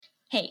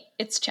Hey,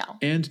 it's Chell.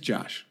 And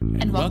Josh.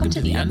 And welcome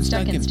to the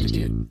Unstuck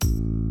Institute.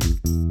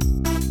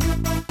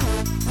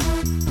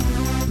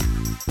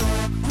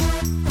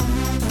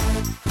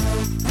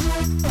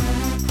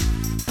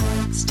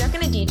 Stuck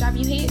in a day job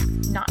you hate?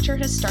 Not sure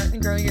how to start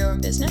and grow your own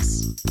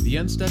business? The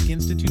Unstuck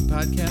Institute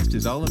podcast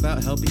is all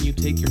about helping you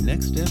take your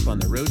next step on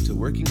the road to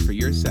working for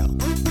yourself.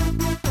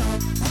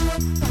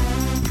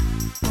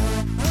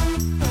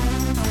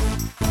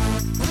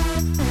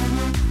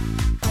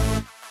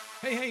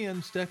 Hey,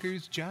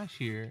 Unstuckers, Josh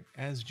here,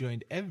 as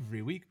joined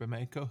every week by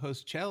my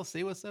co-host Chell.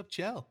 Say what's up,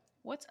 Chell.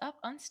 What's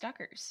up,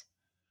 Unstuckers?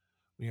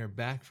 We are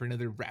back for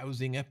another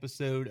rousing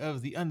episode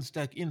of the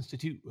Unstuck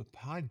Institute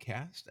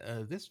podcast.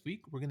 This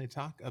week, we're going to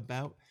talk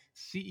about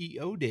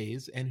CEO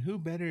days, and who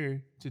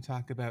better to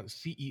talk about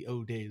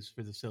CEO days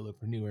for the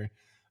solopreneur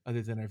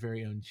other than our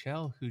very own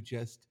Chell, who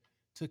just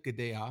took a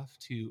day off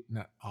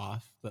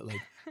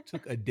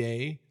took a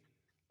day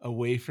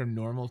away from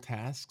normal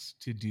tasks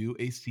to do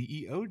a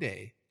CEO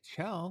day.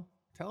 Chell,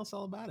 tell us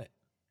all about it.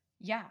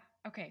 Yeah.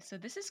 Okay. So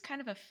this is kind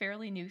of a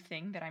fairly new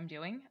thing that I'm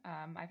doing.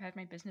 I've had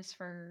my business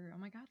for,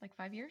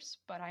 5 years,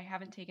 but I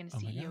haven't taken a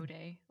CEO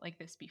day like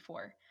this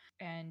before.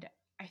 And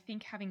I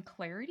think having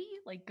clarity,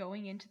 like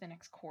going into the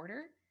next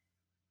quarter,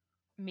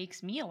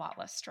 makes me a lot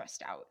less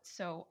stressed out.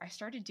 So I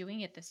started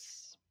doing it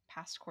this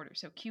past quarter.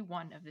 So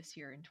Q1 of this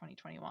year in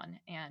 2021.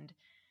 And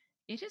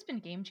it has been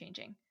game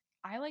changing.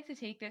 I like to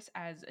take this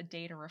as a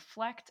day to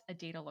reflect, a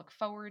day to look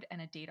forward,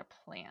 and a day to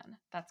plan.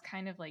 That's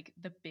kind of like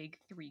the big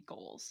three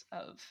goals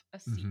of a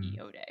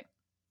CEO day.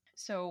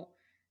 So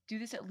do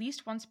this at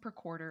least once per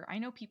quarter. I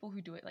know people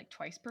who do it like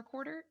twice per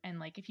quarter. And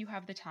like if you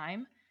have the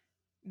time,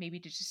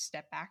 maybe to just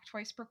step back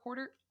twice per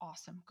quarter,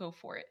 awesome, go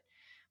for it.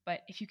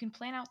 But if you can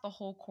plan out the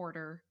whole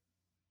quarter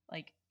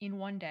like in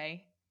one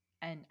day,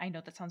 and I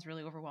know that sounds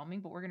really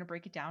overwhelming, but we're going to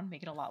break it down,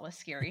 make it a lot less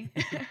scary.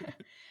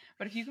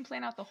 But if you can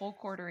plan out the whole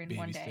quarter in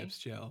one day. Baby steps,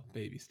 Chell.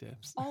 Baby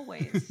steps.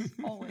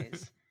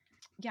 Always.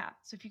 Yeah.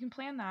 So if you can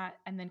plan that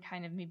and then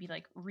kind of maybe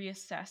like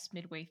reassess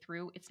midway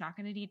through,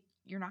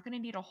 you're not going to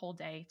need a whole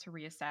day to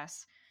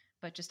reassess,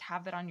 but just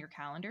have that on your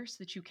calendar so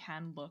that you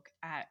can look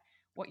at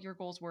what your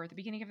goals were at the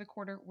beginning of the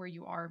quarter, where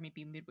you are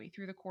maybe midway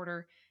through the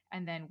quarter,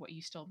 and then what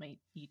you still may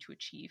need to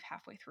achieve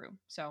halfway through.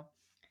 So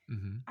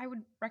I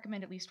would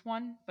recommend at least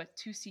one, but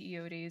 2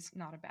 CEO days,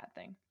 not a bad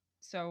thing.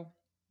 So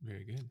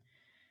very good.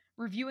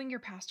 Reviewing your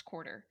past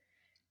quarter.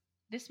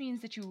 This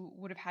means that you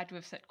would have had to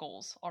have set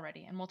goals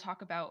already. And we'll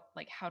talk about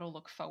like how to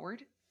look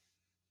forward,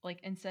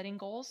 like in setting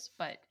goals,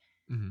 but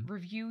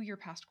review your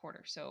past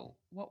quarter. So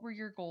what were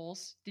your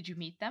goals? Did you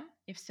meet them?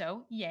 If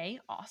so, yay,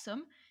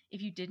 awesome.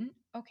 If you didn't,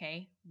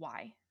 okay,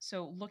 why?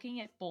 So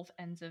looking at both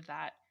ends of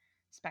that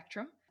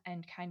spectrum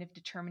and kind of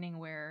determining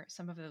where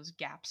some of those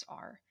gaps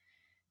are.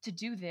 To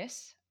do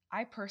this,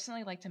 I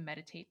personally like to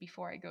meditate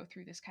before I go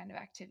through this kind of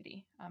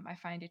activity. I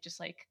find it just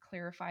like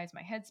clarifies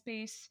my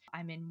headspace.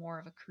 I'm in more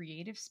of a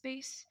creative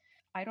space.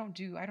 I don't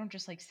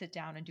just like sit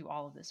down and do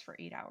all of this for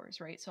 8 hours,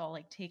 right? So I'll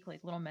like take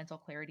like little mental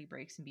clarity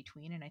breaks in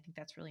between. And I think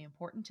that's really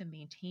important to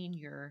maintain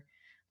your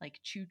like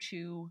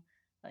choo-choo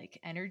like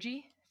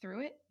energy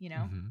through it,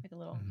 like a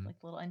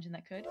little engine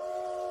that could.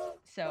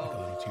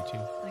 So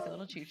like a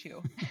little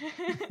choo-choo.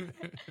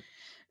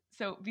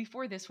 So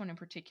before this one in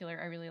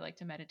particular, I really like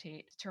to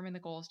meditate, determine the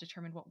goals,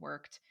 determine what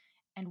worked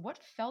and what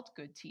felt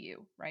good to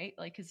you, right?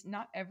 Like, because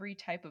not every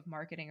type of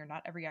marketing or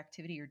not every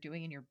activity you're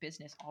doing in your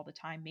business all the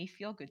time may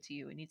feel good to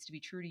you. It needs to be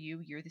true to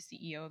you. You're the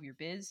CEO of your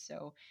biz,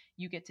 so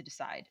you get to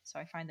decide. So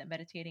I find that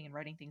meditating and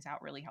writing things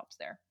out really helps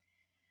there.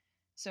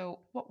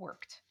 So what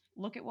worked?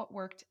 Look at what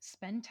worked.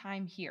 Spend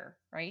time here,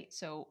 right?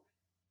 So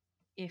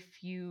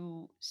if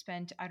you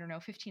spent,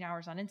 15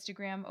 hours on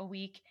Instagram a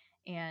week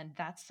and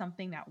that's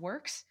something that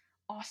works,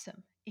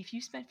 awesome. If you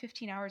spent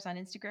 15 hours on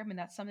Instagram and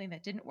that's something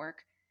that didn't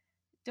work,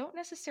 don't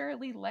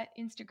necessarily let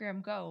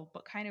Instagram go,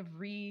 but kind of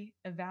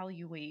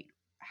reevaluate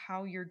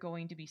how you're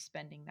going to be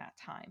spending that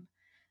time.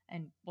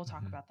 And we'll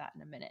talk about that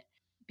in a minute.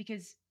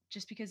 Because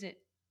just because it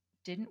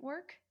didn't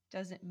work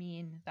doesn't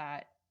mean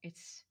that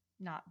it's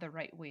not the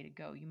right way to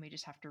go. You may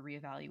just have to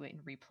reevaluate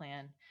and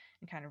replan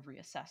and kind of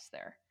reassess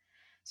there.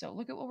 So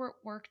look at what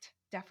worked,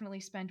 definitely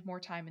spend more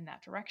time in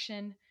that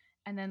direction,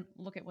 and then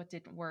look at what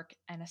didn't work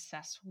and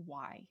assess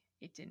why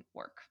it didn't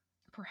work.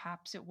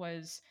 Perhaps it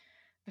was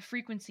the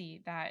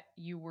frequency that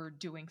you were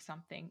doing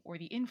something or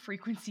the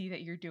infrequency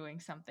that you're doing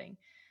something.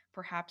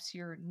 Perhaps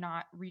you're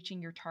not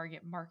reaching your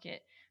target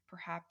market.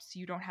 Perhaps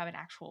you don't have an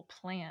actual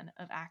plan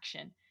of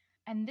action.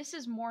 And this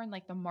is more in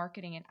like the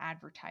marketing and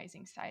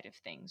advertising side of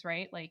things,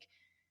 right? Like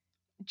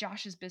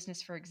Josh's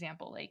business, for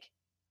example, like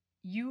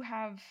you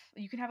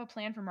can have a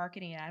plan for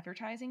marketing and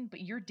advertising,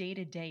 but your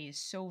day-to-day is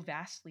so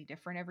vastly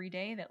different every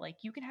day that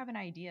like you can have an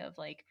idea of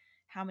like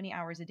how many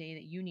hours a day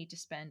that you need to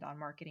spend on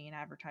marketing and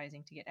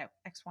advertising to get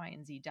X, Y,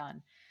 and Z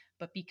done.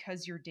 But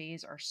because your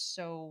days are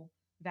so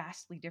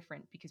vastly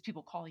different because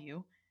people call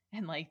you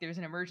and like there's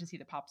an emergency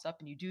that pops up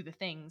and you do the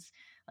things,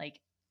 like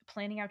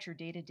planning out your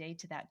day-to-day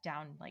to that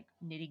down like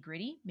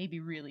nitty-gritty may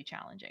be really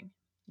challenging.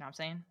 You know what I'm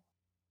saying?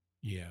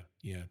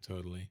 Yeah,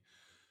 totally.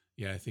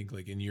 Yeah, I think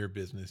like in your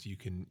business, you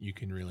can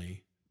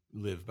really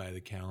live by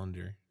the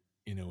calendar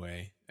in a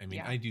way. I mean,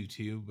 Yeah. I do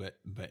too, but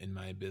in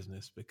my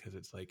business, because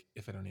it's like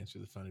if I don't answer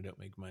the phone, I don't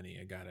make money.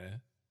 I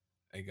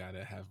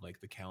gotta have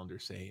like the calendar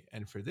say,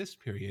 and for this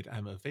period,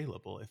 I'm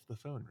available if the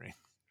phone rings.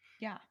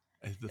 Yeah,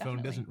 If the phone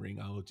definitely. doesn't ring,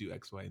 I will do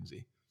X, Y, and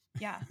Z.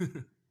 Yeah.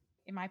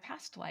 In my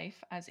past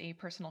life as a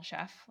personal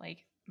chef,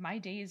 like my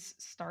days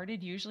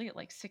started usually at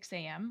like 6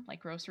 a.m.,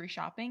 like grocery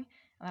shopping.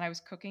 And then I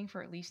was cooking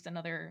for at least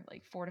another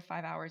like 4 to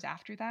 5 hours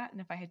after that. And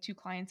if I had two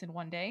clients in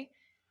one day,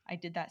 I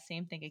did that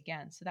same thing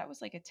again. So that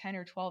was like a 10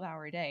 or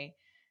 12-hour day.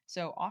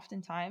 So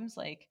oftentimes,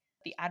 like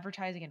the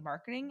advertising and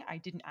marketing, I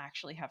didn't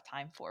actually have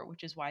time for,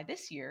 which is why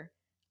this year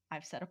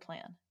I've set a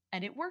plan.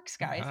 And it works,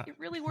 guys. Aha. It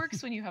really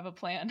works when you have a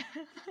plan.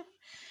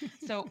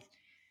 So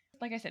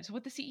like I said, so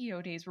with the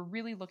CEO days, we're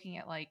really looking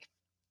at like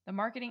the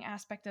marketing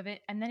aspect of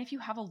it. And then if you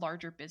have a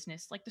larger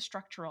business, like the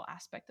structural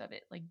aspect of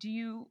it,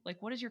 like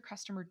what is your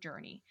customer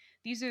journey?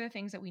 These are the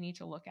things that we need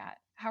to look at.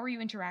 How are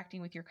you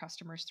interacting with your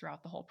customers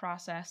throughout the whole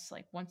process?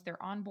 Like once they're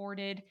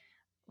onboarded,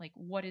 like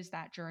what is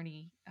that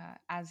journey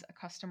as a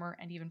customer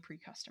and even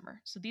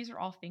pre-customer? So these are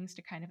all things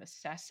to kind of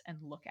assess and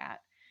look at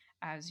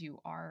as you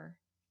are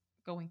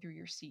going through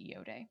your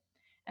CEO day.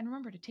 And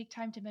remember to take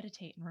time to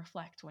meditate and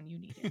reflect when you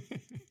need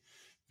it.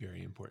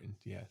 Very important.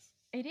 Yes.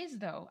 It is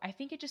though. I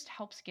think it just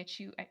helps get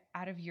you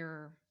out of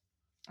your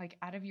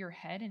out of your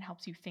head and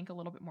helps you think a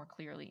little bit more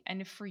clearly.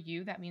 And if for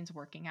you that means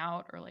working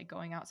out or like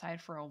going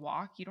outside for a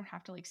walk, you don't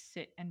have to like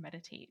sit and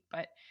meditate,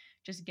 but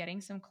just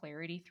getting some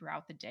clarity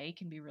throughout the day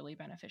can be really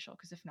beneficial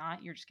because if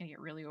not, you're just going to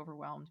get really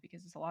overwhelmed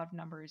because it's a lot of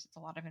numbers, it's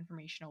a lot of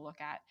information to look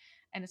at,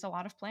 and it's a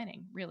lot of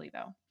planning, really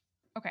though.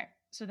 Okay,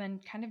 so then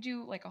kind of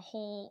do like a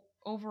whole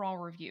overall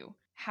review.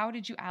 How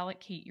did you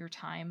allocate your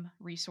time,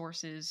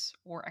 resources,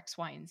 or X,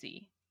 Y, and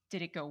Z?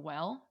 Did it go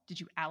well? Did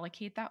you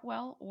allocate that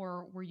well?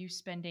 Or were you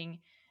spending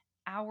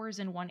hours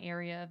in one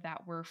area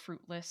that were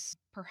fruitless?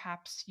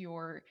 Perhaps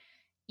your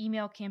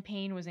email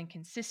campaign was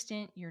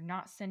inconsistent. You're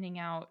not sending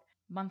out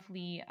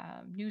monthly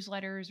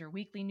newsletters or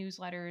weekly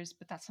newsletters,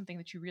 but that's something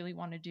that you really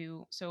want to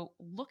do. So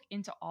look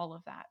into all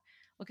of that.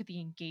 Look at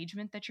the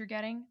engagement that you're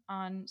getting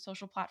on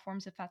social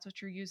platforms if that's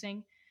what you're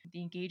using,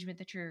 the engagement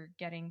that you're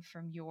getting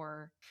from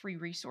your free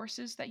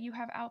resources that you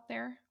have out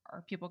there.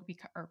 Are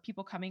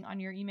people coming on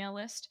your email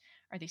list?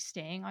 Are they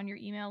staying on your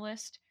email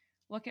list?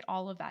 Look at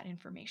all of that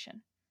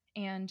information.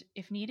 And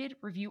if needed,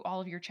 review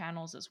all of your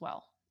channels as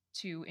well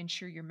to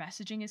ensure your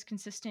messaging is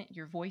consistent,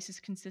 your voice is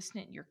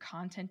consistent, your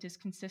content is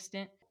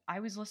consistent. I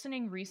was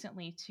listening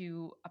recently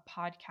to a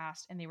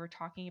podcast and they were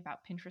talking about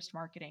Pinterest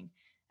marketing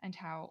and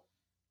how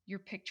your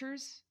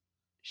pictures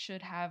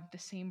should have the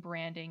same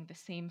branding, the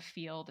same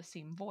feel, the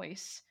same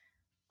voice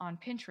on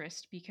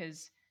Pinterest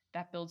because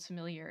that builds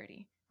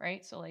familiarity,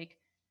 right? So, like,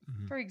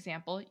 Mhm. for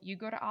example, you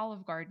go to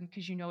Olive Garden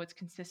because you know it's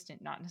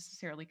consistent, not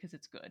necessarily because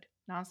it's good.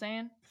 Know what I'm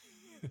saying?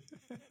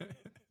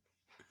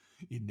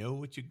 You know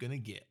what you're gonna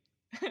get.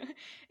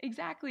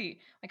 Exactly.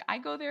 Like I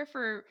go there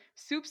for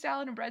soup,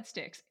 salad, and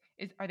breadsticks.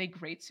 Are they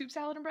great soup,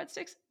 salad, and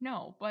breadsticks?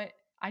 No, but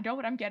I know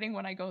what I'm getting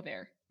when I go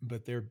there.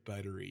 But they're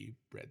buttery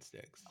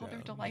breadsticks, Oh, so they're you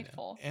know,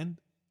 delightful.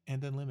 and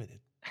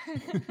unlimited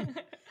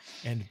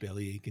and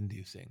bellyache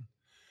inducing.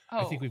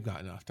 I think Oh, we've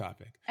gotten off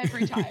topic.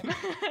 every time.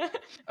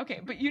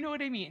 Okay, but you know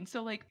what I mean.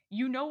 So, like,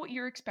 you know what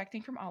you're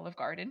expecting from Olive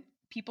Garden.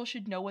 People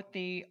should know what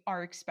they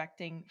are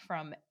expecting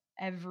from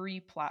every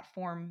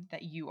platform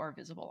that you are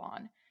visible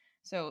on.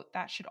 So,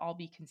 that should all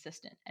be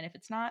consistent. And if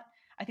it's not,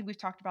 I think we've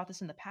talked about this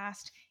in the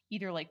past,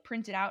 either like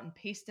print it out and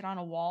paste it on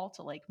a wall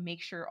to like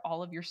make sure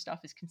all of your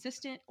stuff is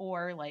consistent,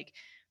 or like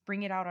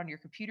bring it out on your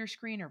computer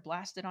screen or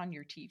blast it on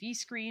your TV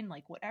screen,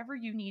 like whatever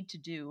you need to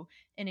do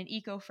in an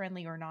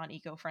eco-friendly or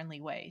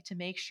non-eco-friendly way to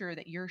make sure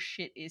that your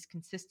shit is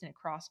consistent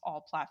across all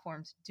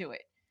platforms. Do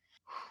it.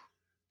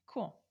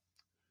 Cool.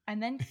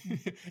 And then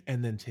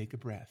And then take a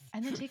breath.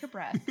 take a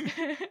breath.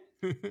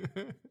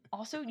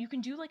 Also, you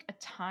can do like a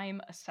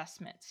time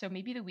assessment. So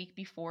maybe the week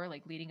before,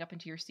 like leading up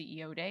into your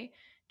CEO day,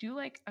 do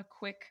like a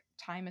quick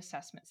time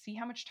assessment. See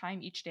how much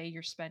time each day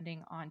you're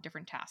spending on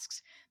different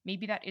tasks.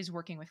 Maybe that is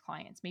working with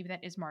clients. Maybe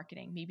that is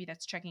marketing. Maybe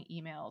that's checking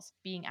emails,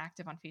 being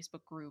active on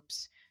Facebook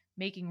groups,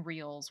 making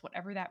reels,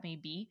 whatever that may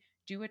be.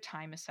 Do a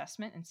time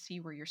assessment and see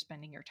where you're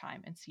spending your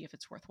time and see if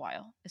it's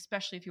worthwhile,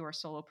 especially if you are a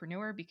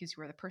solopreneur because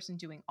you are the person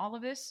doing all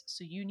of this.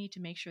 So you need to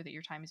make sure that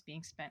your time is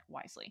being spent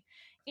wisely.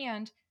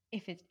 And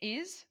if it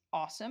is,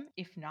 awesome.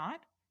 If not,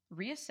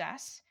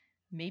 reassess.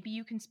 Maybe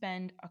you can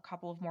spend a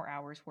couple of more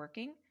hours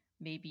working.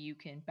 Maybe you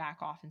can back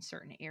off in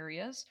certain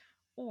areas.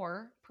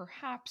 Or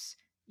perhaps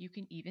you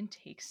can even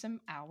take some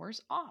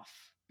hours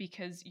off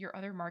because your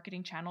other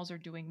marketing channels are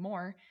doing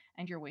more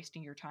and you're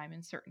wasting your time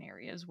in certain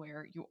areas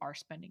where you are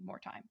spending more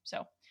time.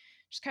 So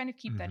just kind of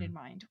keep that in Mhm.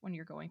 mind when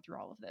you're going through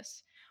all of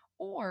this.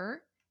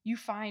 Or you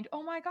find,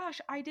 oh my gosh,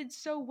 I did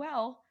so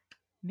well.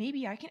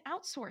 Maybe I can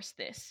outsource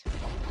this,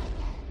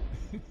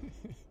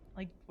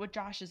 like what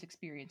Josh is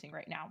experiencing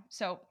right now.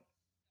 So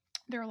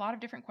there are a lot of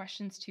different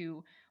questions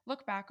to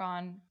look back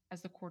on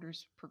as the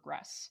quarters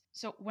progress.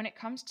 So when it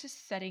comes to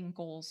setting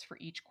goals for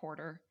each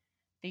quarter,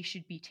 They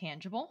should be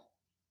tangible,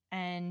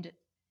 and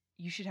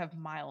you should have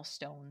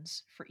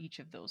milestones for each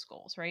of those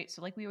goals, right?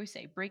 So, like we always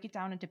say, break it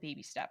down into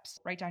baby steps.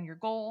 Write down your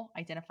goal,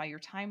 identify your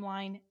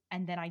timeline,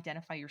 and then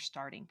identify your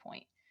starting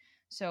point.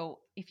 So,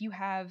 if you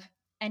have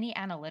any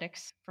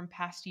analytics from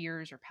past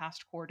years or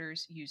past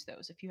quarters, use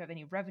those. If you have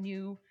any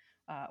revenue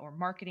or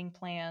marketing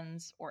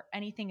plans or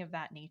anything of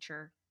that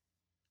nature,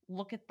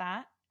 look at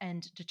that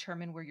and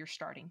determine where your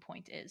starting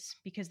point is,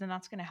 because then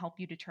that's going to help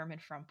you determine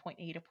from point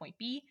A to point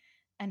B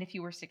and if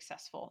you were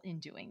successful in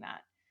doing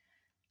that.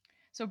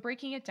 So,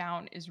 breaking it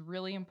down is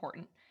really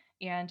important.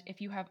 And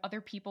if you have other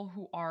people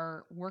who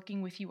are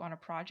working with you on a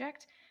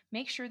project,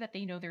 make sure that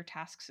they know their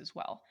tasks as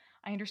well.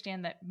 I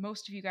understand that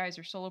most of you guys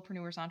are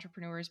solopreneurs,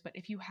 entrepreneurs, but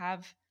if you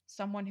have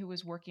someone who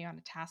is working on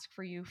a task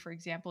for you, for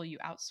example, you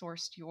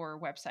outsourced your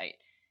website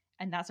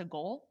and that's a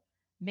goal,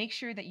 make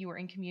sure that you are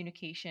in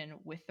communication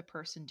with the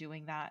person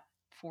doing that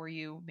for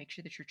you. Make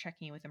sure that you're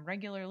checking in with them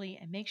regularly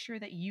and make sure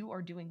that you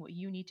are doing what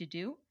you need to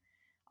do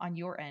on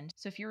your end.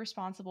 So if you're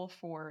responsible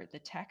for the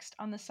text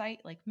on the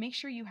site, like make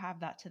sure you have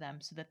that to them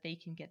so that they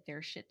can get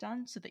their shit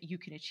done so that you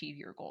can achieve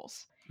your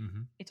goals.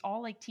 Mm-hmm. It's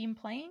all like team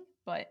playing,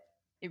 but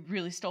it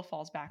really still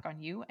falls back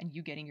on you and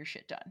you getting your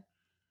shit done.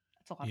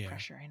 That's a lot of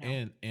pressure, I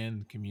know.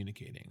 And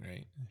communicating,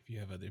 right? If you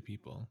have other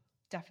people,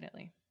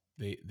 definitely,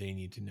 they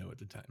need to know what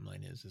the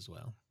timeline is as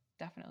well.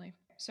 Definitely.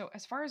 So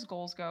as far as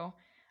goals go,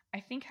 I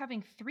think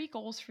having 3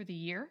 goals for the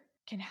year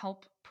can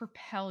help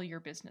propel your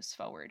business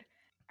forward.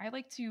 I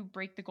like to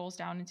break the goals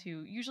down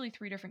into usually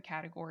 3 different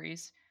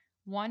categories.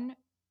 One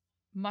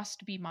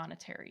must be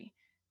monetary,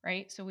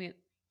 right?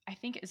 I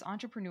think as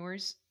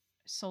entrepreneurs,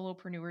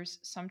 solopreneurs,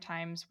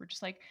 sometimes we're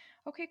just like,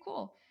 okay,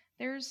 cool.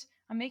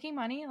 I'm making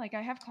money. Like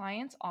I have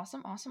clients.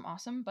 Awesome, awesome,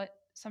 awesome. But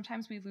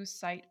sometimes we lose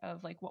sight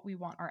of like what we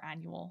want our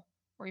annual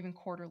or even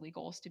quarterly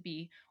goals to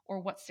be, or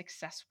what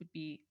success would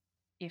be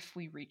if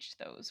we reached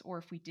those, or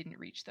if we didn't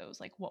reach those,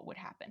 like what would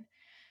happen.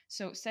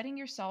 So setting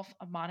yourself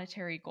a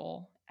monetary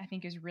goal, I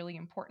think, is really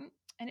important.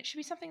 And it should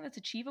be something that's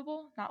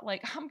achievable, not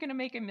like I'm going to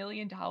make $1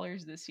 million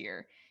this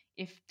year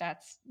if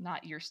that's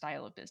not your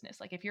style of business.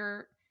 Like if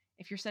you're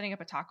setting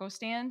up a taco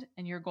stand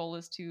and your goal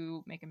is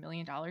to make $1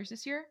 million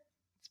this year,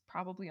 it's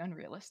probably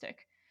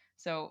unrealistic.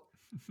 So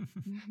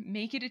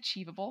make it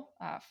achievable.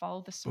 Follow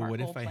the But SMART what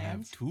goal if I have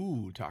plans.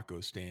 2 taco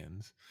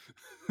stands?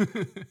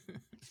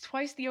 It's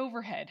twice the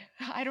overhead.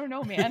 I don't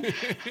know, man.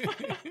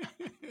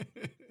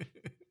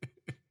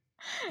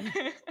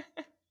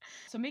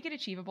 So make it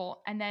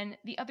achievable. And then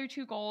the other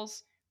 2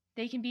 goals,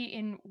 they can be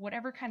in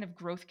whatever kind of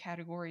growth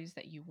categories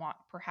that you want.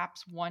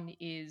 Perhaps one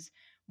is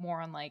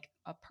more on like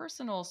a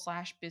personal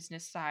 /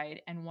 business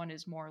side, and one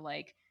is more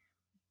like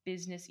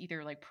business,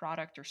 either like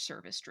product or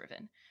service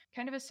driven.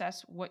 Kind of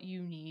assess what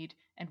you need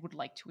and would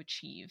like to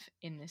achieve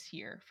in this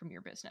year from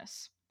your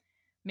business.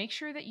 Make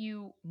sure that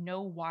you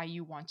know why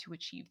you want to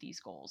achieve these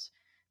goals,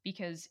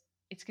 because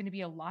it's going to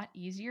be a lot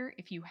easier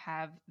if you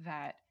have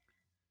that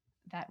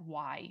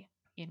why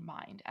in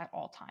mind at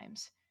all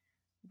times.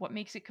 What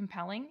makes it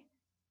compelling,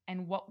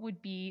 and what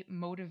would be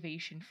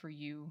motivation for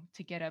you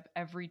to get up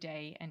every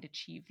day and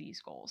achieve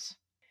these goals?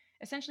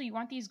 Essentially, you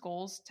want these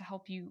goals to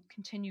help you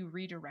continue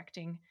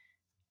redirecting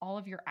all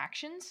of your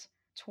actions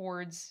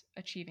towards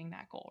achieving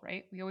that goal,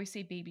 right? We always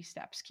say baby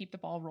steps, keep the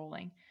ball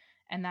rolling.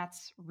 And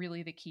that's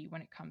really the key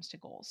when it comes to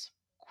goals.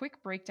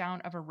 Quick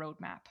breakdown of a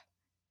roadmap,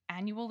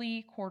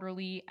 annually,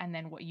 quarterly, and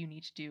then what you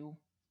need to do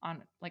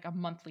on like a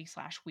monthly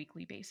 /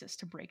 weekly basis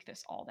to break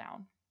this all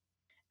down.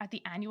 At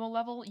the annual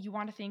level, you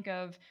want to think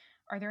of,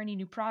 are there any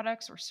new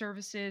products or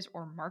services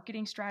or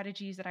marketing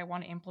strategies that I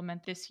want to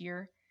implement this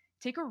year?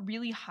 Take a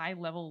really high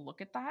level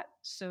look at that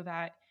so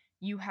that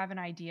you have an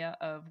idea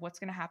of what's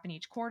going to happen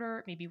each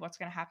quarter, maybe what's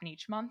going to happen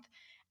each month.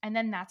 And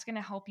then that's going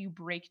to help you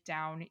break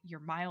down your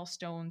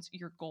milestones,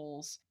 your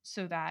goals,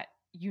 so that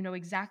you know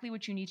exactly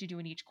what you need to do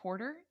in each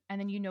quarter.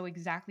 And then you know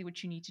exactly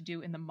what you need to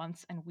do in the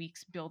months and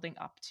weeks building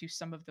up to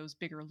some of those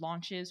bigger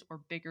launches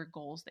or bigger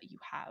goals that you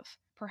have.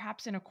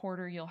 Perhaps in a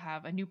quarter, you'll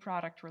have a new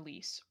product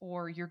release,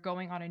 or you're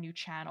going on a new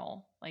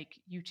channel like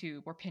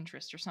YouTube or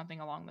Pinterest or something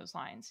along those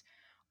lines,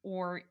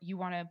 or you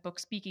want to book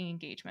speaking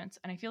engagements.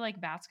 And I feel like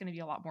that's going to be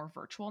a lot more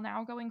virtual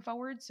now going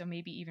forward. So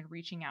maybe even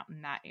reaching out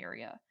in that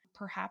area.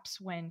 Perhaps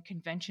when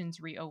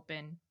conventions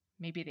reopen,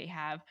 maybe they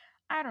have,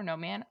 I don't know,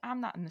 man, I'm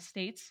not in the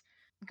States,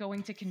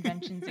 going to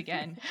conventions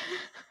again.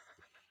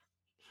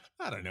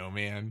 I don't know,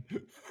 man.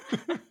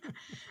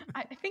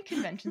 I think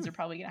conventions are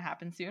probably going to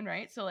happen soon,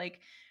 right? So like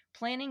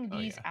planning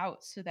these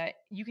out so that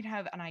you can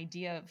have an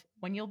idea of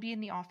when you'll be in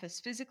the office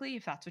physically,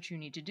 if that's what you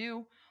need to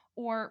do,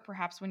 or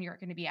perhaps when you're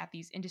going to be at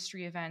these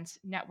industry events,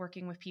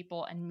 networking with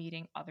people and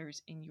meeting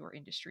others in your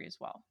industry as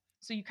well.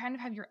 So you kind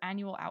of have your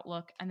annual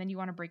outlook, and then you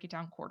want to break it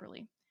down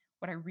quarterly.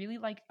 What I really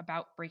like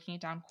about breaking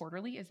it down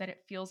quarterly is that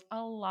it feels a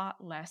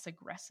lot less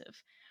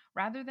aggressive.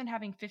 Rather than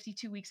having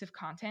 52 weeks of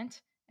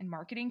content and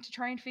marketing to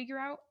try and figure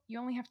out, you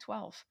only have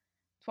 12.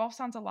 12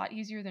 sounds a lot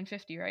easier than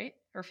 50, right?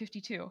 Or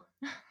 52.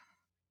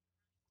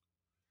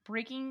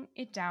 Breaking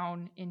it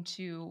down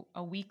into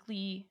a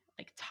weekly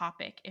like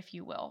topic, if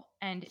you will,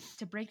 and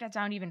to break that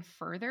down even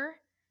further,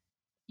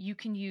 you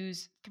can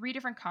use 3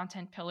 different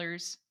content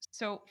pillars.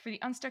 So for the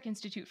Unstuck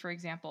Institute, for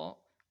example,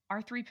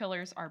 our 3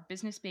 pillars are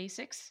business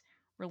basics,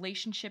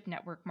 relationship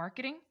network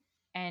marketing,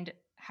 and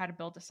how to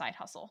build a side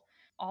hustle.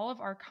 All of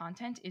our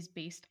content is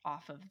based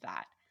off of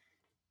that.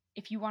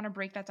 If you want to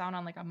break that down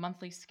on like a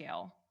monthly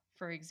scale,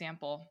 for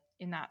example,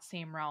 in that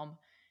same realm,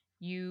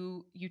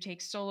 you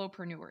take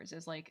solopreneurs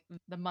as like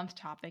the month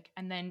topic,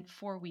 and then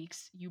 4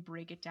 weeks you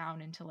break it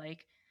down into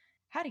like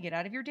how to get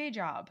out of your day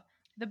job,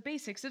 the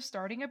basics of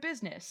starting a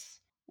business,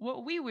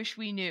 what we wish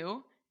we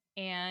knew,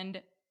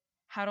 and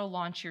how to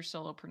launch your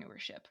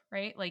solopreneurship,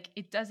 right? Like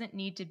it doesn't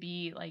need to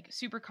be like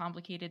super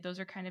complicated. Those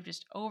are kind of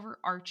just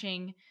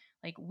overarching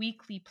like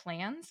weekly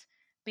plans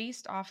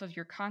based off of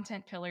your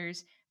content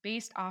pillars,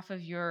 based off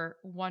of your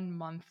 1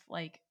 month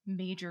like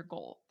major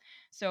goal.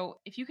 So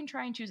if you can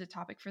try and choose a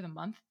topic for the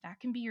month, that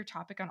can be your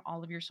topic on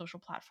all of your social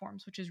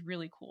platforms, which is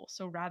really cool.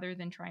 So rather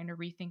than trying to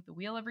rethink the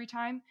wheel every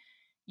time,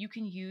 you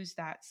can use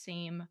that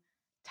same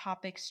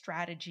topic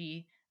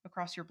strategy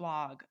across your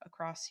blog,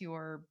 across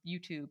your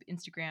YouTube,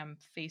 Instagram,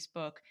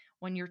 Facebook,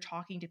 when you're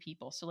talking to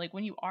people. So, like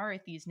when you are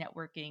at these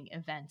networking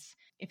events,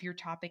 if your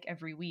topic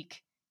every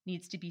week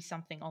needs to be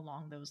something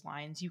along those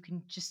lines, you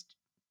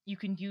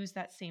can use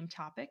that same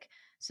topic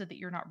so that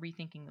you're not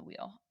rethinking the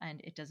wheel and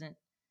it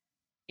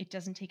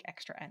doesn't take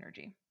extra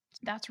energy.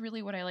 That's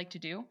really what I like to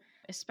do,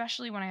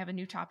 especially when I have a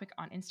new topic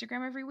on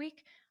Instagram every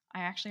week. I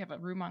actually have a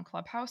room on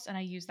Clubhouse and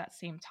I use that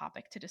same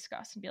topic to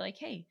discuss and be like,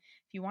 hey,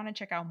 if you want to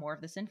check out more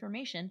of this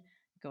information,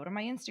 go to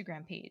my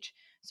Instagram page.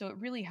 So it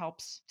really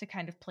helps to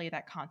kind of play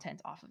that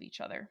content off of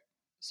each other.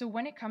 So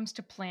when it comes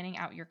to planning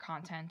out your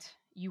content,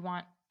 you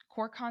want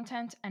core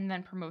content and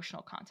then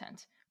promotional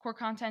content. Core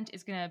content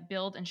is going to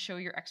build and show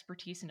your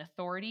expertise and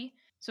authority.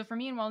 So for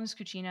me in Wellness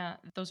Cucina,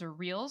 those are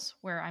reels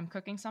where I'm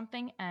cooking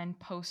something and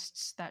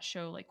posts that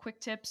show like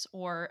quick tips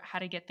or how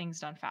to get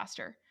things done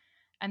faster.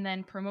 And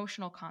then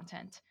promotional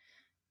content,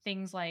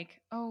 things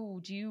like, oh,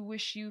 do you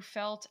wish you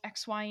felt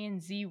X, Y,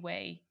 and Z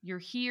way? You're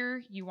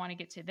here, you want to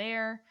get to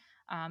there,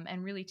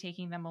 and really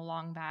taking them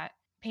along that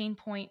pain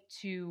point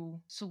to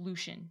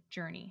solution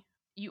journey.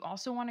 You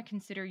also want to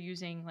consider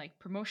using like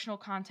promotional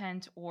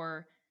content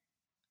or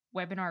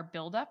webinar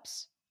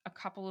buildups a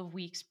couple of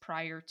weeks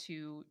prior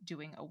to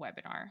doing a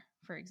webinar,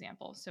 for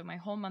example. So my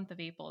whole month of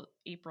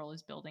April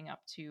is building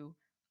up to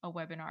a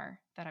webinar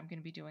that I'm going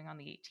to be doing on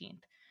the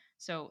 18th.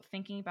 So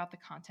thinking about the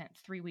content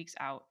 3 weeks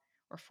out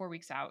or 4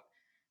 weeks out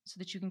so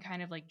that you can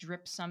kind of like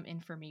drip some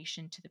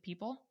information to the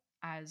people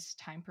as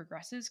time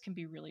progresses can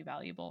be really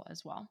valuable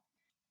as well.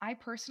 I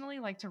personally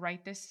like to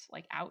write this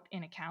like out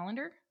in a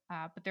calendar,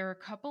 but there are a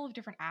couple of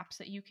different apps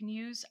that you can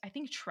use. I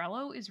think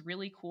Trello is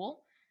really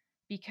cool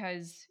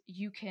because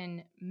you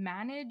can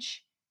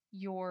manage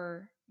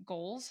your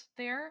goals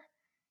there.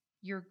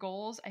 Your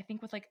goals, I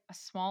think, with like a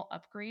small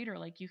upgrade, or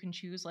like you can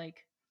choose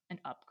like an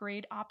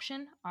upgrade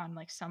option on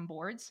like some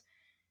boards.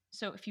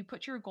 So if you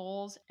put your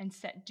goals and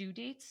set due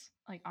dates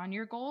like on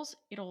your goals,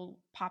 it'll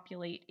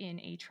populate in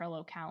a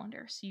Trello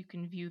calendar. So you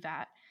can view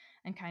that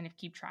and kind of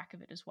keep track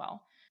of it as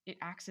well. It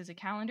acts as a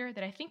calendar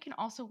that I think can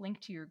also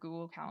link to your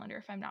Google Calendar,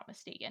 if I'm not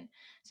mistaken.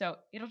 So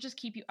it'll just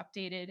keep you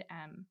updated.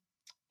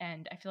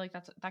 And I feel like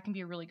that can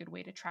be a really good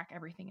way to track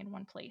everything in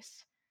one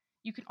place.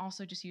 You can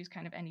also just use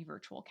kind of any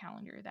virtual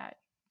calendar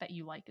that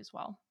you like as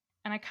well.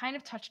 And I kind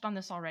of touched on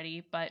this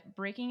already, but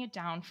breaking it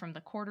down from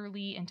the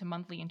quarterly into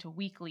monthly into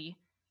weekly.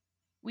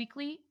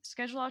 Weekly,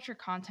 schedule out your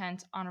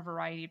content on a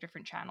variety of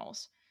different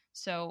channels.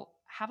 So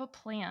have a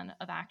plan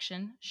of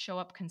action, show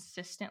up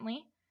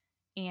consistently,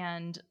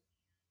 and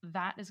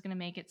that is going to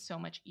make it so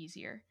much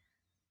easier.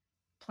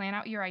 Plan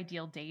out your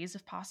ideal days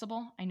if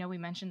possible. I know we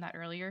mentioned that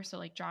earlier. So,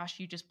 like, Josh,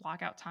 you just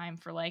block out time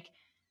for like,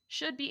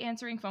 should be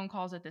answering phone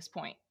calls at this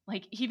point.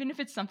 Like, even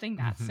if it's something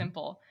that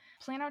simple,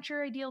 plan out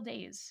your ideal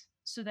days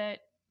so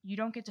that you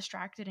don't get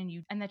distracted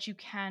and that you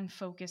can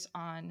focus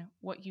on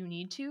what you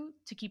need to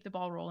keep the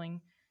ball rolling,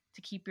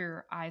 to keep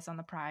your eyes on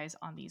the prize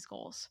on these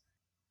goals.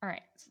 All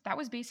right, so that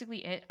was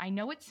basically it. I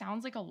know it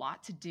sounds like a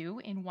lot to do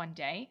in one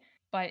day,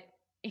 but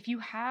if you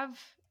have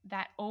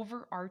that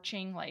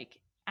overarching like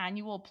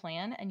annual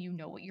plan and you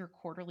know what your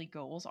quarterly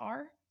goals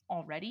are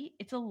already,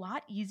 it's a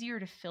lot easier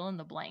to fill in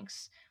the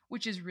blanks,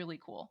 which is really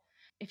cool.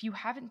 If you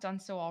haven't done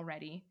so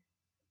already,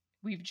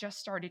 we've just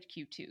started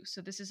Q2.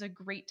 So this is a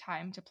great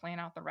time to plan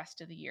out the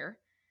rest of the year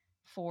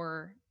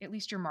for at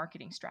least your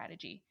marketing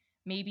strategy.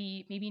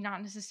 Maybe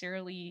not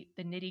necessarily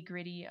the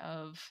nitty-gritty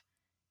of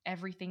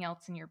everything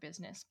else in your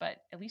business, but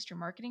at least your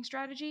marketing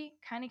strategy,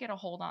 kind of get a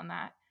hold on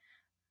that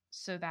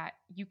so that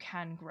you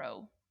can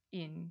grow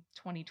in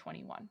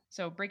 2021.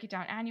 So break it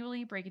down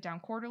annually, break it down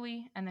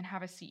quarterly, and then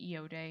have a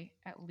CEO day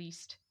at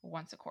least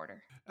once a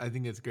quarter. I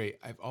think that's great.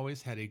 I've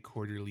always had a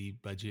quarterly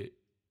budget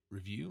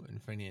review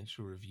and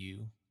financial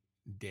review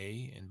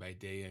day, and by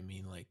day I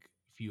mean like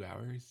a few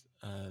hours.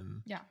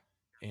 Yeah.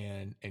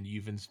 And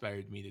you've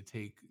inspired me to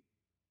take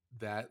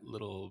that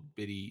little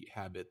bitty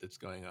habit that's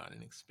going on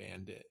and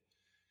expand it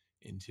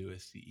into a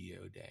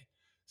CEO day.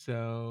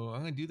 So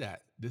I'm going to do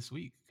that this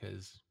week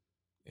because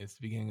It's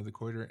the beginning of the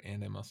quarter,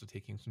 and I'm also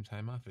taking some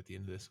time off at the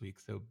end of this week.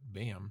 So,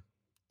 bam,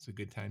 it's a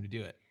good time to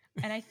do it.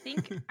 And I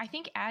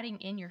think adding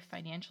in your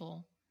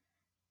financial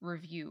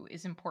review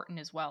is important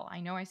as well. I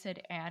know I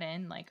said add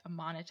in like a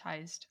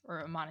monetized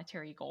or a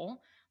monetary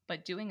goal,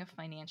 but doing a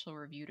financial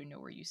review to know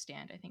where you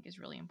stand, I think, is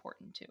really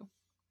important too.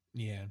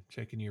 Yeah,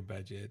 checking your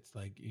budgets.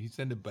 Like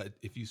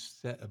if you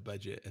set a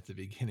budget at the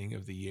beginning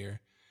of the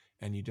year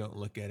and you don't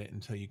look at it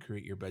until you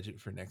create your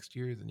budget for next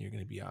year, then you're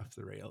going to be off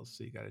the rails.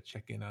 So you got to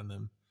check in on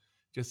them.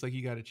 Just like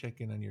you got to check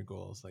in on your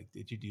goals. Like,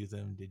 did you do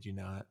them? Did you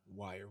not?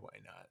 Why or why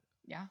not?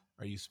 Yeah.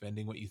 Are you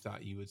spending what you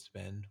thought you would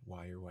spend?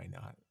 Why or why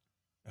not?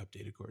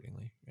 Update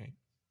accordingly, right?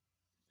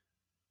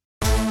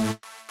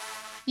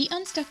 The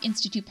Unstuck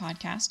Institute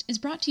podcast is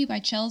brought to you by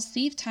Chell's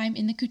Save Time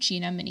in the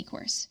Cucina mini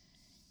course.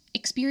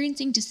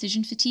 Experiencing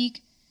decision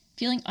fatigue,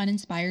 feeling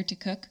uninspired to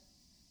cook,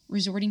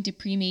 resorting to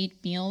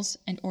pre-made meals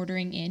and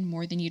ordering in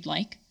more than you'd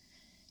like?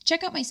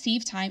 Check out my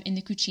Save Time in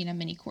the Cucina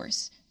mini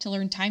course to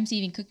learn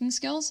time-saving cooking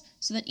skills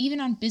so that even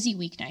on busy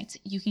weeknights,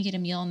 you can get a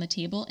meal on the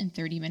table in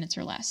 30 minutes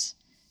or less.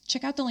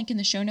 Check out the link in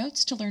the show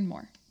notes to learn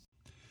more.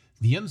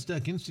 The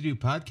Unstuck Institute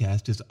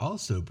podcast is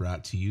also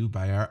brought to you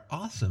by our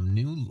awesome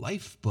new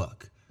life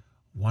book.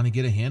 Want to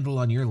get a handle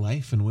on your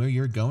life and where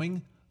you're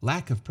going?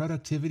 Lack of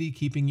productivity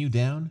keeping you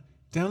down?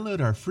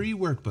 Download our free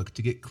workbook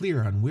to get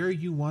clear on where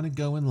you want to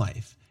go in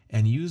life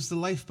and use the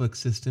Lifebook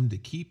system to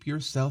keep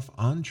yourself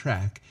on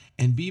track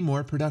and be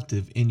more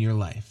productive in your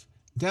life.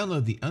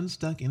 Download the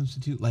Unstuck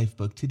Institute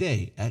Lifebook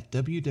today at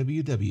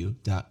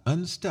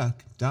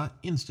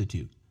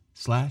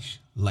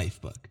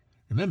www.unstuck.institute/lifebook.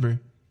 Remember,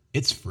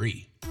 it's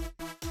free.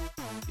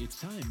 It's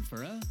time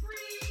for a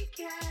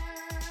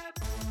Recap.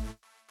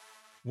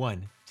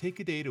 1. Take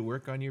a day to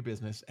work on your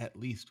business at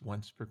least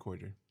once per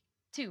quarter.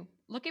 2.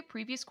 Look at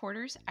previous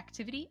quarters'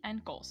 activity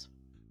and goals.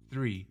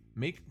 3.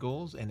 Make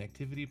goals and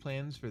activity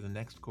plans for the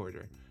next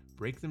quarter.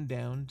 Break them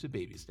down to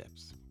baby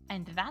steps.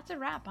 And that's a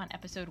wrap on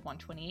episode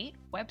 128.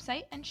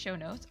 Website and show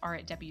notes are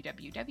at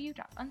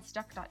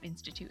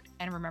www.unstuck.institute.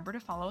 And remember to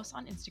follow us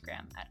on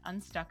Instagram at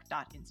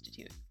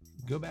unstuck.institute.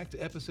 Go back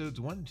to episodes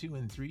 1, 2,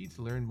 and 3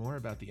 to learn more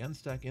about the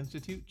Unstuck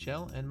Institute,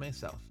 Chell, and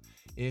myself.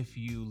 If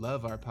you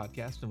love our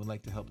podcast and would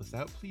like to help us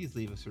out, please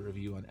leave us a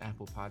review on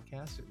Apple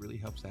Podcasts. It really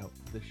helps out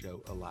the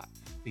show a lot.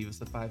 Leave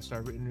us a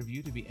 5-star written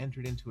review to be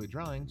entered into a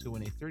drawing to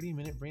win a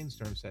 30-minute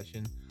brainstorm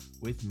session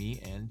with me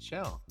and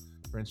Chell.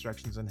 For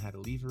instructions on how to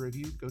leave a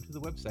review, go to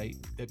the website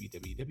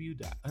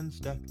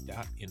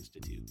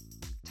www.unstuck.institute.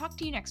 Talk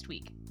to you next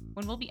week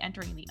when we'll be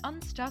entering the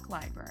Unstuck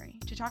Library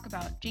to talk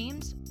about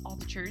James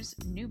Altucher's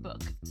new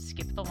book,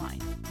 Skip the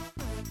Line.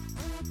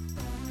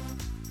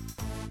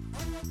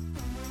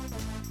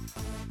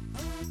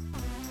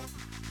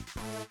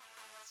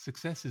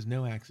 Success is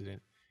no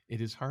accident.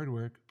 It is hard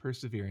work,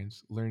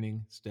 perseverance,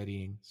 learning,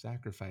 studying,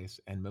 sacrifice,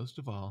 and most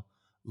of all,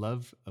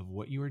 love of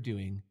what you are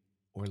doing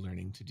or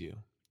learning to do.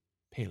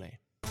 Pele.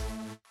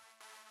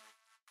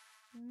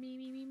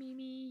 Me.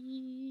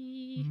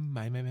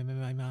 My.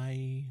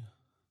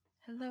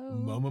 Hello.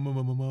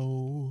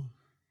 Mo.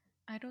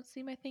 I don't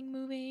see my thing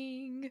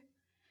moving.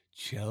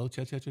 Chell.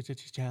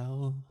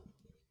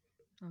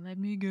 Let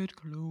me get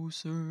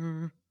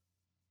closer.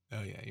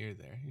 Oh yeah, you're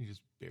there. You're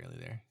just barely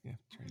there. Yeah,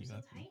 turn you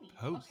up. Tiny.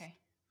 Post. Okay.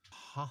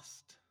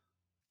 Pasta.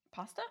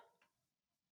 Pasta?